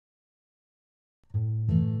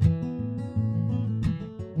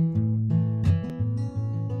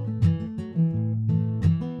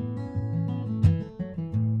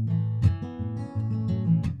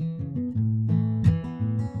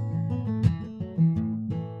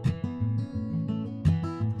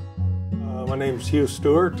My name's Hugh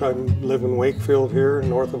Stewart. I live in Wakefield here,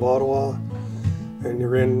 north of Ottawa. And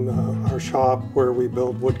you're in our shop where we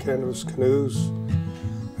build wood canvas canoes.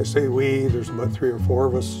 I say we, there's about 3 or 4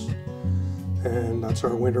 of us. And that's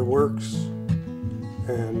our winter works.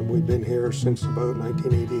 And we've been here since about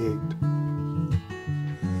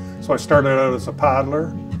 1988. So I started out as a paddler,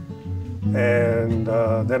 and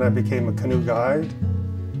then I became a canoe guide.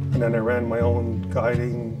 And then I ran my own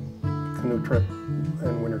guiding, canoe trip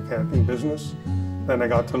and winter camping business. Then I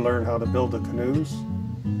got to learn how to build the canoes.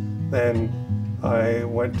 Then I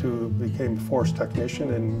became a forest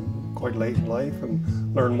technician quite late in life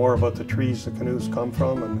and learned more about the trees the canoes come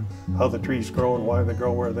from and how the trees grow and why they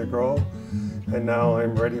grow where they grow. And now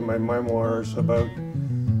I'm writing my memoirs about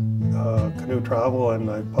canoe travel, and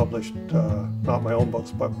I've published, not my own books,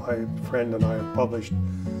 but my friend and I have published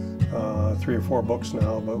 3 or 4 books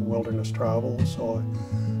now about wilderness travel. So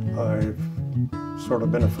I've sort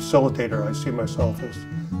of been a facilitator. I see myself as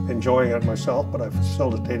enjoying it myself, but I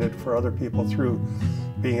facilitate it for other people through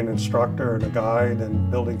being an instructor and a guide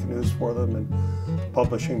and building canoes for them and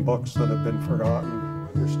publishing books that have been forgotten.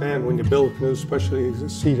 I understand when you build canoes, especially a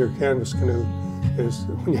cedar canvas canoe, is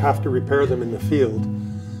when you have to repair them in the field,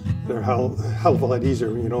 they're a hell of a lot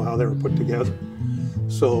easier when you know how they were put together.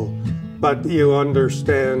 So, but you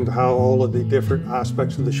understand how all of the different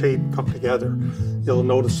aspects of the shape come together. You'll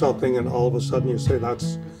notice something and all of a sudden you say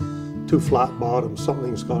that's too flat bottom,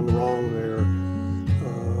 something's gone wrong there.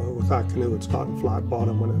 With that canoe, it's gotten flat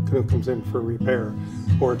bottom when a canoe comes in for repair,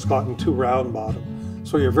 or it's gotten too round bottom.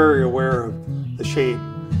 So you're very aware of the shape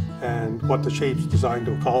and what the shape's designed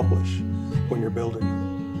to accomplish when you're building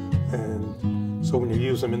them. And so when you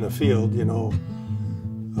use them in the field, you know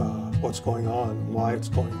what's going on and why it's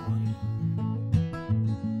going on.